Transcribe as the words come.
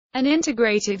An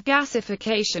integrated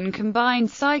gasification combined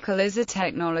cycle is a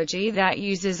technology that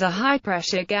uses a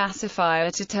high-pressure gasifier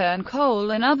to turn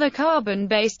coal and other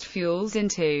carbon-based fuels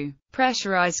into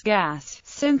pressurized gas,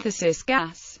 synthesis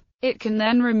gas. It can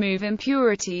then remove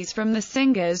impurities from the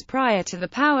syngas prior to the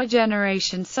power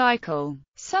generation cycle.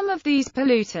 Some of these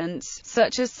pollutants,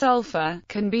 such as sulfur,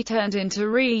 can be turned into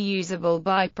reusable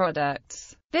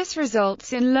byproducts. This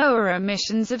results in lower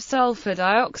emissions of sulfur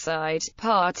dioxide,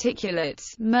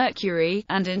 particulates, mercury,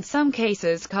 and in some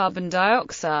cases carbon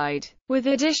dioxide. With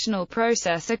additional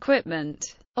process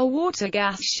equipment, a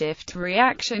water-gas shift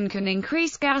reaction can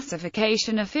increase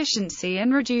gasification efficiency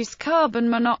and reduce carbon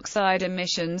monoxide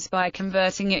emissions by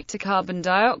converting it to carbon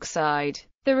dioxide.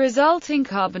 The resulting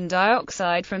carbon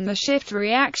dioxide from the shift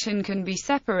reaction can be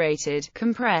separated,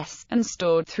 compressed, and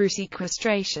stored through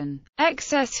sequestration.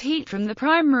 Excess heat from the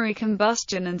primary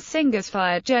combustion and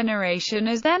syngas-fired generation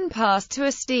is then passed to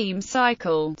a steam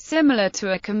cycle, similar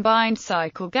to a combined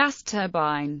cycle gas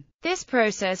turbine. This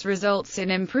process results in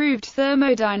improved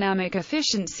thermodynamic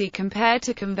efficiency compared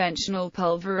to conventional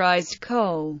pulverized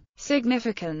coal.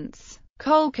 Significance: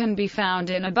 coal can be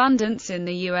found in abundance in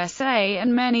the USA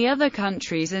and many other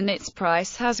countries, and its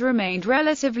price has remained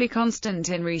relatively constant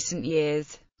in recent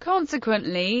years.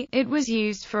 Consequently, it was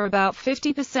used for about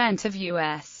 50% of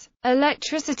U.S.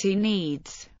 electricity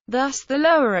needs. Thus, the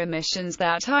lower emissions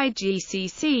that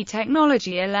Igcc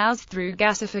technology allows through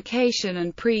gasification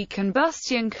and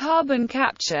pre-combustion carbon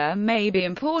capture may be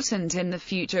important in the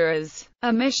future as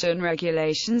emission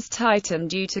regulations tighten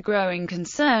due to growing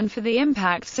concern for the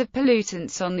impacts of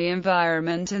pollutants on the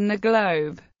environment and the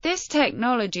globe. This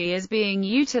technology is being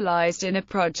utilized in a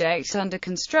project under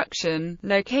construction,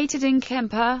 located in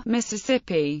Kemper,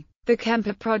 Mississippi. The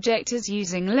Kemper project is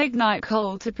using lignite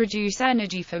coal to produce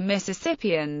energy for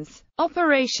Mississippians'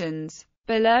 operations.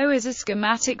 Below is a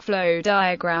schematic flow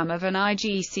diagram of an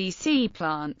Igcc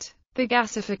plant. The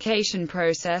gasification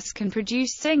process can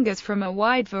produce syngas from a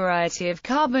wide variety of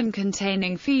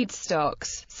carbon-containing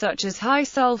feedstocks, such as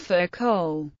high-sulfur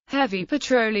coal, heavy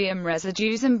petroleum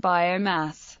residues and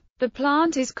biomass. The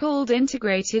plant is called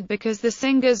integrated because the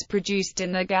syngas produced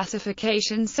in the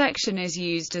gasification section is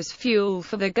used as fuel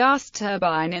for the gas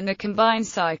turbine in the combined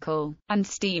cycle, and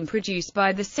steam produced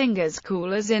by the syngas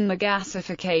coolers in the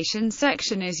gasification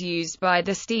section is used by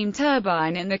the steam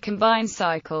turbine in the combined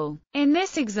cycle. In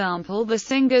this example, the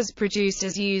syngas produced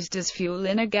is used as fuel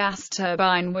in a gas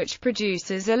turbine which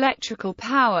produces electrical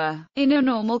power. In a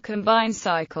normal combined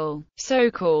cycle,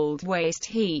 so-called waste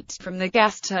heat from the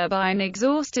gas turbine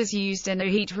exhaust is used in a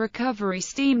heat recovery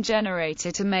steam generator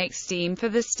to make steam for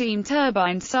the steam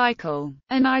turbine cycle.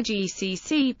 An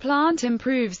Igcc plant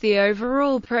improves the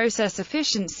overall process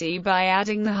efficiency by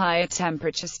adding the higher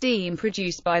temperature steam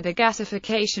produced by the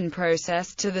gasification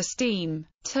process to the steam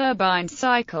turbine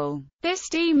cycle. This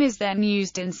steam is then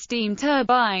used in steam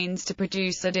turbines to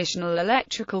produce additional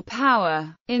electrical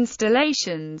power.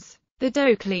 Installations: the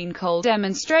Doe Clean Coal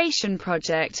demonstration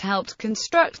project helped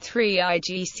construct 3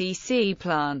 Igcc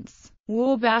plants.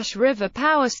 Wabash River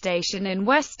Power Station in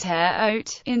West Terre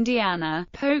Haute, Indiana,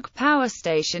 Polk Power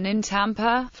Station in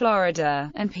Tampa,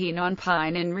 Florida, and Pinon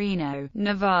Pine in Reno,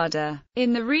 Nevada.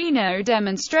 In the Reno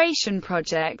demonstration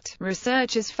project,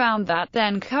 researchers found that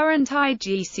then-current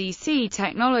Igcc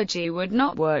technology would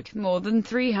not work more than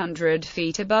 300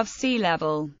 feet above sea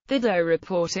level. The Doe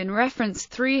report in reference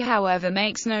 3, however,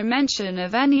 makes no mention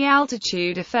of any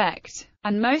altitude effect,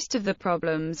 and most of the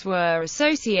problems were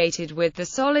associated with the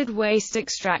solid waste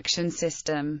extraction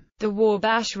system. The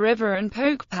Wabash River and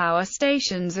Polk power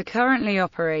stations are currently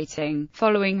operating,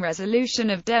 following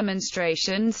resolution of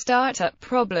demonstration startup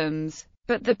problems,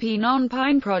 but the Pinon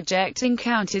Pine project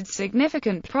encountered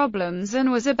significant problems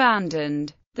and was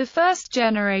abandoned. The first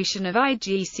generation of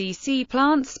Igcc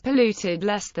plants polluted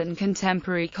less than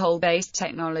contemporary coal-based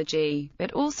technology,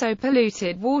 but also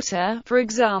polluted water. For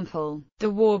example, the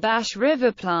Wabash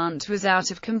River plant was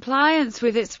out of compliance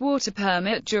with its water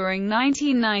permit during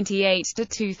 1998 to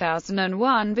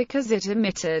 2001 because it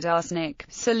emitted arsenic,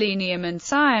 selenium and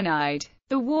cyanide.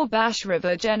 The Wabash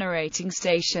River Generating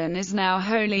Station is now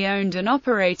wholly owned and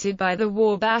operated by the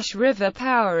Wabash River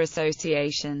Power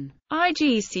Association.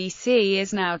 Igcc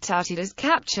is now touted as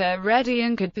capture-ready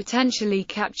and could potentially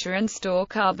capture and store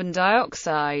carbon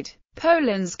dioxide.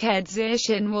 Poland's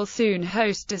Gasification will soon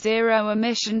host a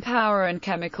zero-emission power and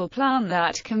chemical plant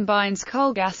that combines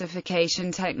coal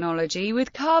gasification technology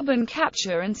with carbon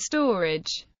capture and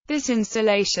storage. This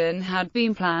installation had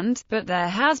been planned, but there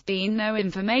has been no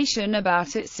information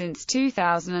about it since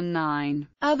 2009.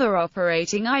 Other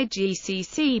operating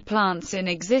Igcc plants in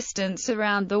existence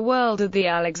around the world are the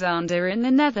Alexander in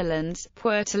the Netherlands,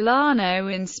 Puertollano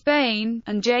in Spain,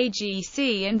 and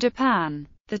JGC in Japan.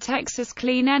 The Texas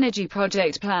Clean Energy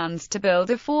Project plans to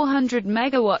build a 400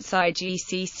 MW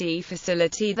Igcc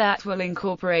facility that will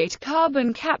incorporate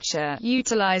carbon capture,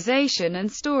 utilization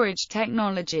and storage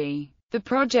technology. The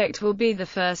project will be the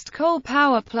first coal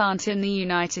power plant in the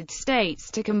United States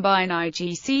to combine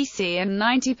Igcc and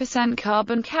 90%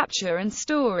 carbon capture and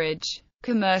storage.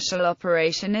 Commercial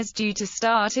operation is due to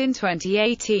start in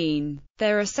 2018.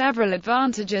 There are several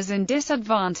advantages and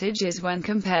disadvantages when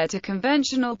compared to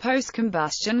conventional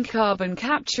post-combustion carbon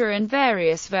capture and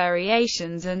various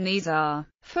variations, and these are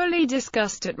fully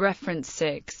discussed at reference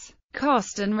 6.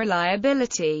 Cost and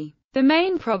reliability. The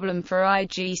main problem for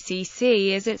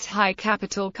Igcc is its high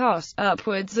capital cost,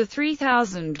 upwards of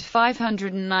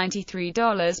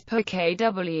 $3,593 per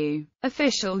kW.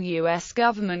 Official U.S.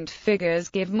 government figures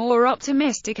give more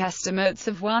optimistic estimates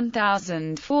of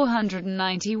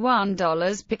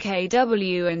 $1,491 per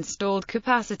kW installed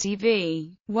capacity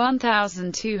v.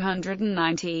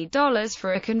 $1,290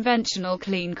 for a conventional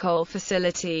clean coal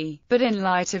facility. But in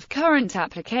light of current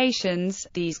applications,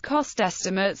 these cost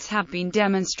estimates have been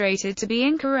demonstrated to be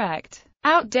incorrect.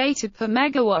 Outdated per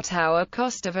megawatt-hour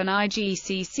cost of an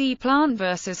Igcc plant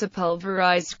versus a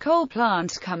pulverized coal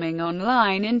plant coming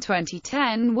online in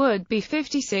 2010 would be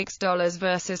 $56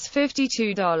 versus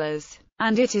 $52.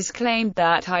 And it is claimed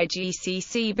that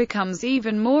Igcc becomes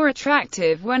even more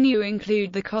attractive when you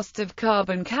include the cost of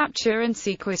carbon capture and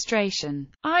sequestration.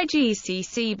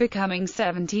 Igcc becoming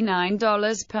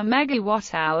 $79 per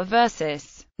megawatt-hour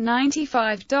versus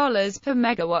 $95 per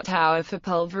megawatt-hour for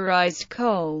pulverized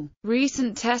coal.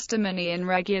 Recent testimony and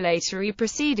regulatory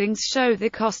proceedings show the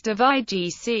cost of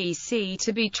Igcc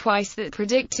to be twice that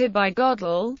predicted by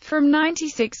Godel, from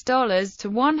 $96 to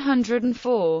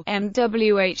 $104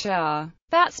 MWh.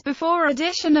 That's before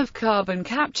addition of carbon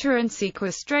capture and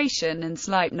sequestration and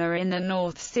Sleipner in the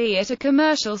North Sea at a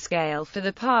commercial scale. For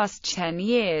the past 10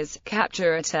 years,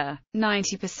 capture at a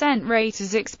 90% rate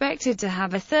is expected to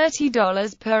have a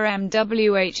 $30 per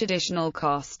MWh additional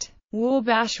cost.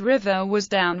 Wabash River was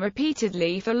down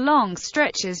repeatedly for long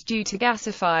stretches due to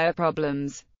gasifier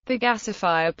problems. The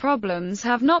gasifier problems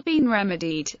have not been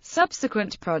remedied.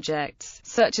 Subsequent projects,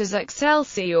 such as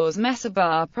Excelsior's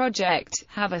Mesabar project,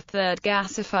 have a third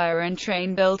gasifier and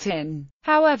train built in.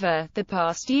 However, the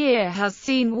past year has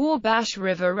seen Wabash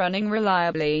River running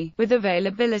reliably, with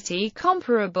availability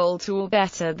comparable to or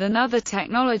better than other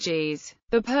technologies.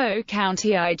 The Polk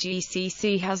County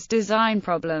Igcc has design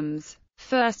problems.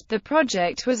 First, the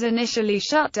project was initially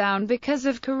shut down because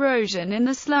of corrosion in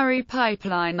the slurry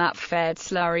pipeline that fed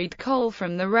slurried coal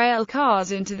from the rail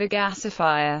cars into the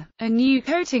gasifier. A new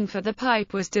coating for the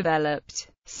pipe was developed.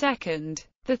 Second,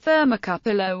 the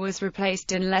thermocouple was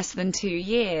replaced in less than 2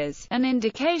 years, an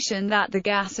indication that the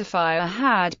gasifier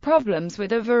had problems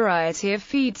with a variety of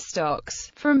feedstocks,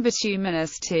 from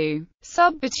bituminous to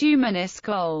subbituminous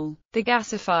coal. The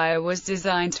gasifier was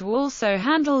designed to also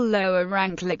handle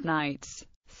lower-rank lignites.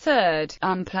 Third,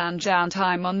 unplanned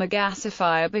downtime on the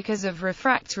gasifier because of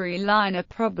refractory liner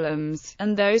problems,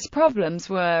 and those problems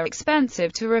were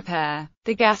expensive to repair.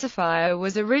 The gasifier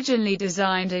was originally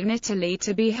designed in Italy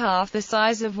to be half the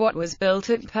size of what was built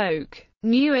at Polk.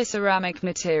 Newer ceramic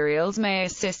materials may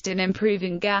assist in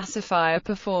improving gasifier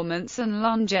performance and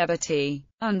longevity.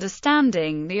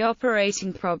 Understanding the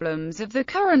operating problems of the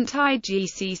current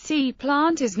Igcc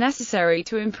plant is necessary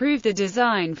to improve the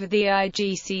design for the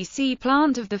Igcc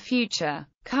plant of the future.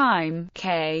 Keim,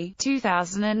 K.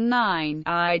 2009,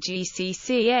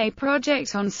 Igcc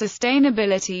project on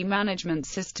sustainability management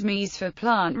systems for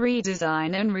plant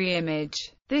redesign and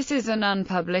reimage. This is an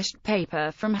unpublished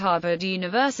paper from Harvard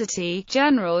University.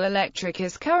 General Electric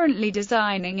is currently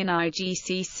designing an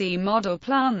Igcc model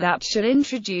plant that should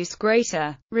introduce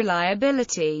greater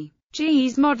reliability.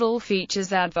 GE's model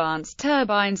features advanced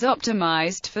turbines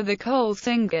optimized for the coal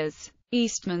syngas.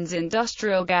 Eastman's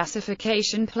industrial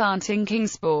gasification plant in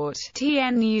Kingsport,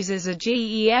 TN uses a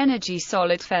GE Energy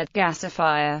solid-fed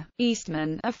gasifier.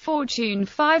 Eastman, a Fortune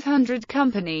 500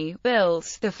 company,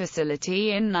 built the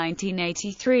facility in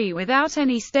 1983 without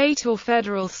any state or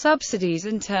federal subsidies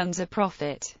in terms of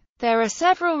profit. There are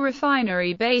several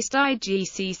refinery-based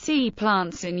Igcc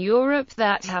plants in Europe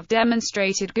that have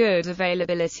demonstrated good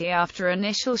availability after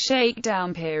initial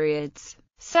shakedown periods.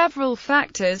 Several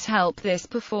factors help this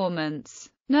performance.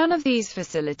 None of these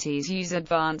facilities use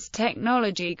advanced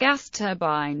technology gas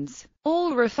turbines.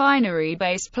 All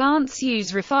refinery-based plants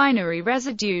use refinery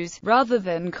residues, rather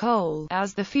than coal,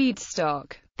 as the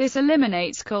feedstock. This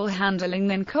eliminates coal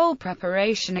handling and coal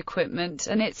preparation equipment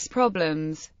and its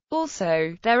problems.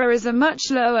 Also, there is a much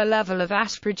lower level of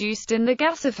ash produced in the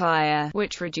gasifier,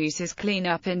 which reduces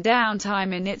cleanup and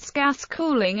downtime in its gas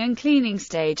cooling and cleaning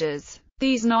stages.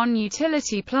 These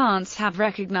non-utility plants have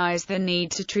recognized the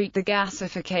need to treat the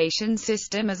gasification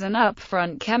system as an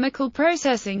upfront chemical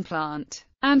processing plant,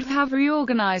 and have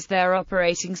reorganized their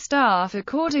operating staff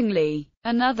accordingly.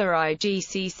 Another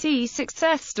Igcc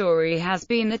success story has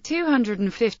been the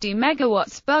 250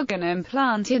 MW Buggenum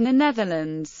plant in the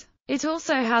Netherlands. It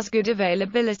also has good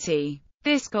availability.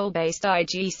 This coal-based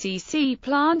Igcc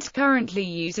plant currently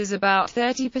uses about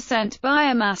 30%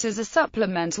 biomass as a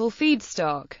supplemental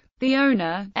feedstock. The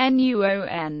owner,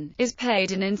 NUON, is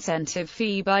paid an incentive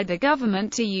fee by the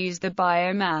government to use the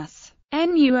biomass.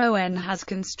 NUON has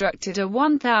constructed a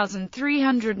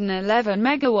 1,311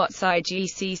 MW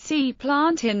Igcc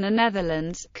plant in the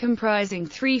Netherlands, comprising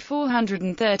three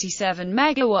 437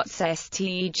 MW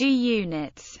STEG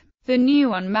units. The new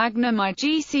Magnum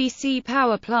Igcc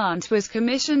power plant was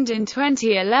commissioned in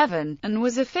 2011, and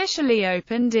was officially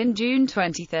opened in June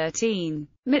 2013.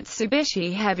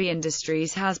 Mitsubishi Heavy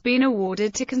Industries has been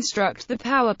awarded to construct the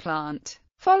power plant.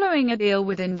 Following a deal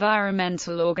with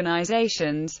environmental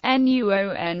organizations,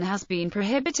 NUON has been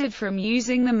prohibited from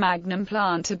using the Magnum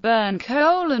plant to burn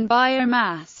coal and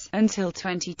biomass until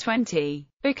 2020.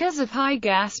 Because of high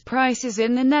gas prices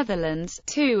in the Netherlands,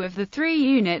 2 of the 3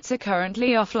 units are currently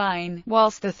offline,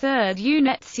 whilst the third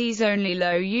unit sees only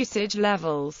low usage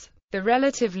levels. The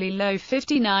relatively low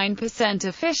 59%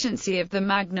 efficiency of the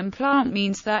Magnum plant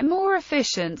means that more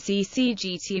efficient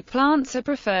CCGT plants are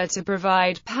preferred to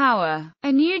provide power.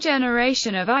 A new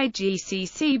generation of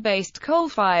Igcc-based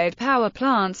coal-fired power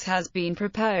plants has been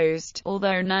proposed,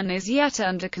 although none is yet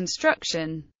under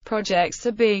construction. Projects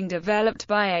are being developed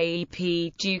by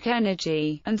AEP, Duke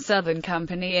Energy, and Southern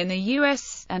Company in the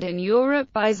US, and in Europe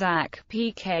by ZAC,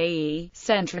 PKE,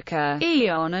 Centrica,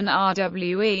 E.ON and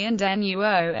RWE and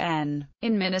NUON.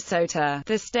 In Minnesota,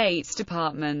 the state's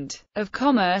Department of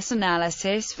Commerce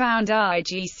analysis found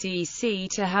Igcc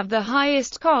to have the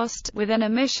highest cost, with an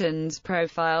emissions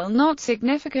profile not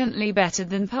significantly better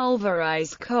than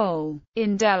pulverized coal.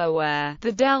 In Delaware,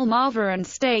 the Delmarva and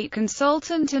State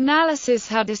Consultant analysis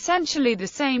had essentially the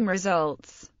same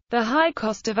results. The high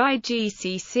cost of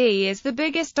Igcc is the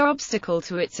biggest obstacle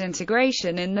to its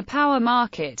integration in the power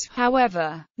market.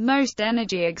 However, most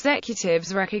energy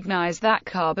executives recognize that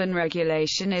carbon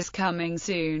regulation is coming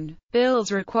soon.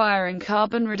 Bills requiring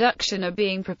carbon reduction are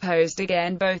being proposed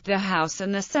again both the House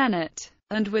and the Senate.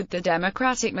 And with the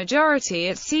Democratic majority,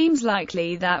 it seems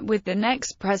likely that with the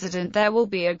next president there will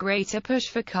be a greater push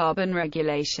for carbon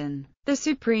regulation. The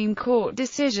Supreme Court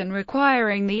decision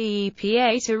requiring the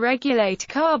EPA to regulate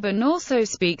carbon also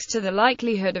speaks to the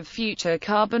likelihood of future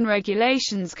carbon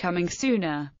regulations coming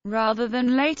sooner, rather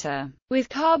than later. With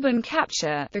carbon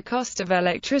capture, the cost of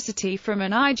electricity from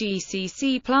an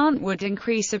Igcc plant would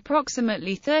increase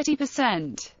approximately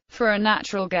 30%. For a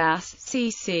natural gas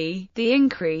CC, the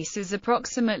increase is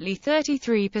approximately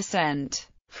 33%.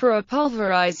 For a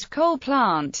pulverized coal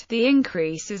plant, the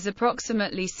increase is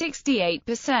approximately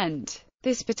 68%.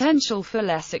 This potential for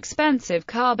less expensive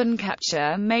carbon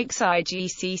capture makes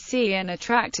Igcc an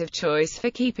attractive choice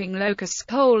for keeping low-cost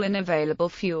coal an available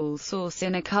fuel source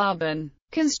in a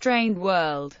carbon-constrained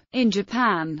world. In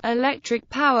Japan, electric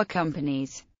power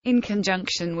companies, in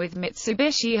conjunction with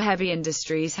Mitsubishi Heavy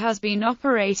Industries, has been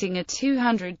operating a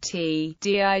 200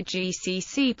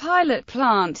 Igcc pilot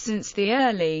plant since the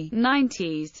early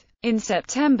 90s. In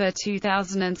September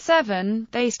 2007,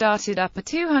 they started up a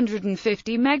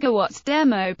 250 MW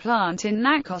demo plant in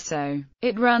Nakoso.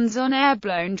 It runs on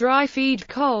air-blown dry feed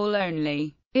coal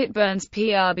only. It burns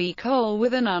PRB coal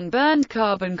with an unburned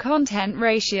carbon content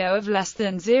ratio of less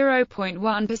than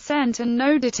 0.1% and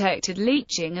no detected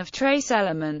leaching of trace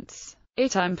elements.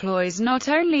 It employs not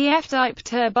only F-type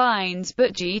turbines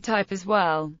but G-type as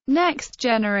well.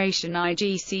 Next-generation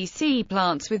Igcc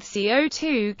plants with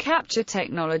CO2 capture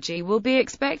technology will be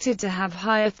expected to have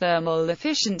higher thermal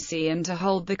efficiency and to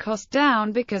hold the cost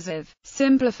down because of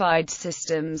simplified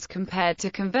systems compared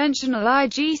to conventional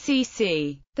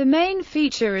Igcc. The main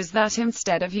feature is that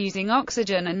instead of using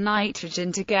oxygen and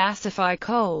nitrogen to gasify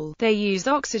coal, they use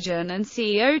oxygen and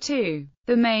CO2.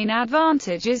 The main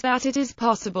advantage is that it is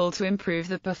possible to improve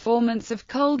the performance of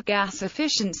cold gas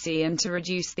efficiency and to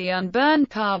reduce the unburned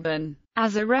carbon.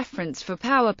 As a reference for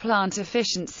power plant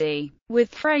efficiency,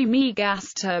 with frame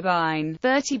gas turbine,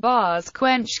 30 bars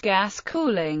quench gas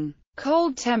cooling,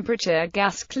 cold temperature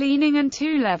gas cleaning and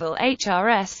 2-level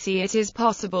HRSC, it is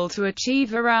possible to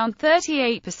achieve around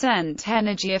 38%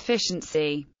 energy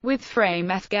efficiency with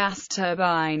frame F gas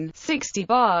turbine, 60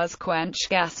 bars quench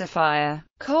gasifier.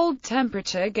 Cold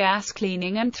temperature gas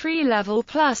cleaning and 3-level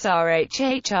plus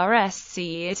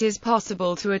HRSC, it is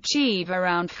possible to achieve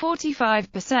around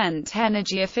 45%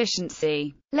 energy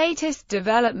efficiency. Latest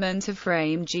development of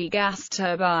frame G gas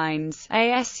turbines,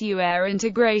 ASU air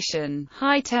integration,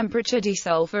 high temperature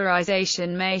desulfurization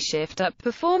may shift up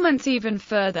performance even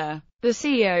further. The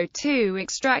CO2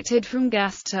 extracted from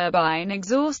gas turbine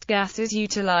exhaust gas is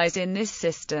utilized in this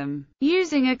system.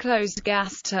 Using a closed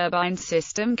gas turbine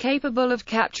system capable of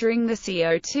capturing the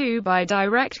CO2 by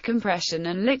direct compression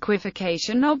and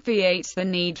liquefaction obviates the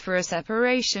need for a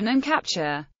separation and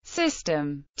capture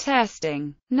system.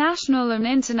 Testing. National and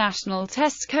international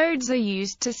test codes are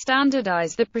used to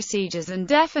standardize the procedures and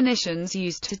definitions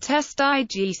used to test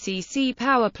Igcc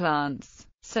power plants.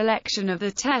 Selection of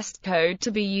the test code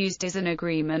to be used is an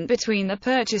agreement between the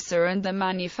purchaser and the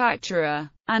manufacturer,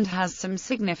 and has some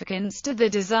significance to the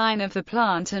design of the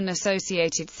plant and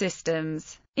associated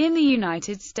systems. In the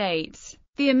United States,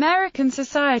 the American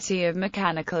Society of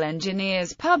Mechanical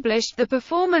Engineers published the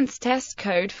Performance Test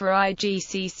Code for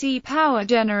Igcc power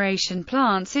generation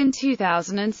plants in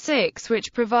 2006,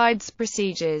 which provides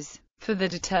procedures for the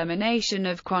determination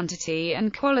of quantity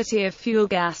and quality of fuel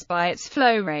gas by its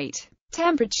flow rate,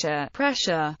 temperature,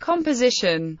 pressure,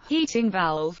 composition, heating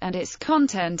valve, and its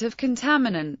content of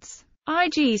contaminants.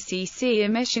 Igcc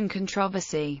emission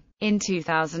controversy. In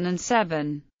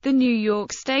 2007, the New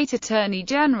York State Attorney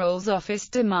General's office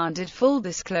demanded full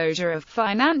disclosure of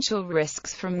financial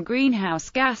risks from greenhouse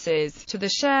gases to the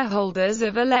shareholders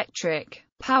of electric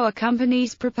power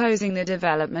companies proposing the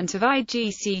development of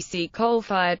Igcc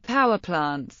coal-fired power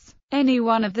plants. Any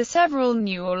one of the several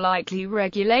new or likely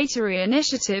regulatory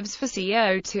initiatives for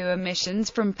CO2 emissions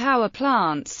from power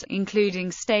plants, including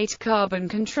state carbon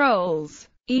controls,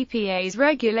 EPA's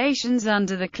regulations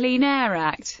under the Clean Air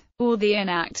Act, or the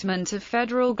enactment of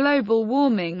federal global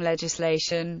warming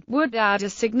legislation, would add a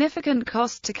significant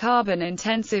cost to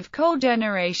carbon-intensive coal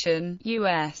generation.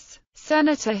 U.S.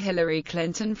 Senator Hillary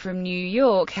Clinton from New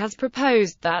York has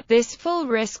proposed that this full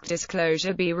risk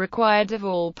disclosure be required of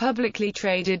all publicly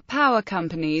traded power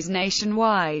companies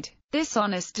nationwide. This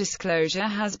honest disclosure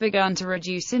has begun to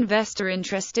reduce investor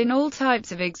interest in all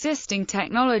types of existing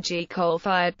technology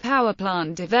coal-fired power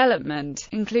plant development,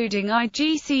 including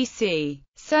Igcc.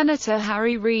 Senator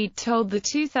Harry Reid told the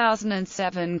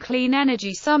 2007 Clean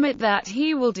Energy Summit that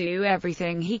he will do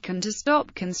everything he can to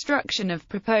stop construction of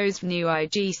proposed new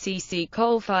Igcc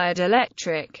coal-fired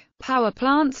electric power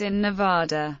plants in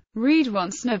Nevada. Reid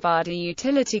wants Nevada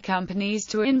utility companies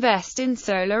to invest in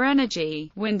solar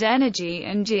energy, wind energy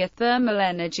and geothermal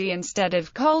energy instead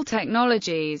of coal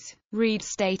technologies. Reid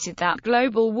stated that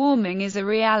global warming is a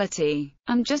reality,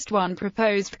 and just one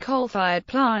proposed coal-fired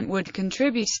plant would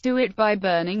contribute to it by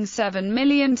burning 7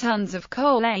 million tons of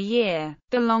coal a year.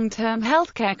 The long-term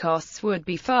healthcare costs would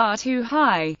be far too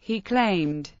high, he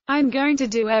claimed. "I'm going to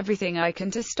do everything I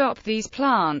can to stop these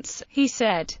plants," he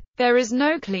said. There is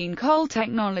no clean coal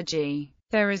technology.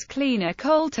 There is cleaner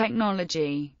coal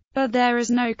technology. But there is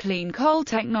no clean coal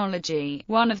technology.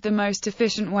 One of the most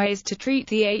efficient ways to treat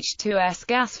the H2S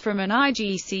gas from an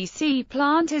Igcc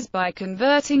plant is by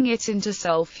converting it into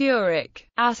sulfuric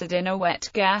acid in a wet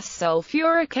gas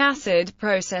sulfuric acid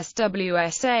process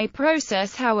WSA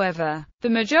process. However, the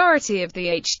majority of the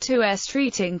H2S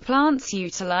treating plants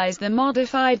utilize the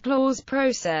modified clause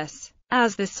process,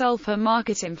 as the sulfur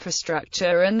market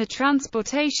infrastructure and the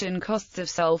transportation costs of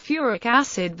sulfuric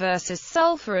acid versus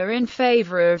sulfur are in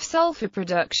favor of sulfur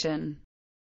production.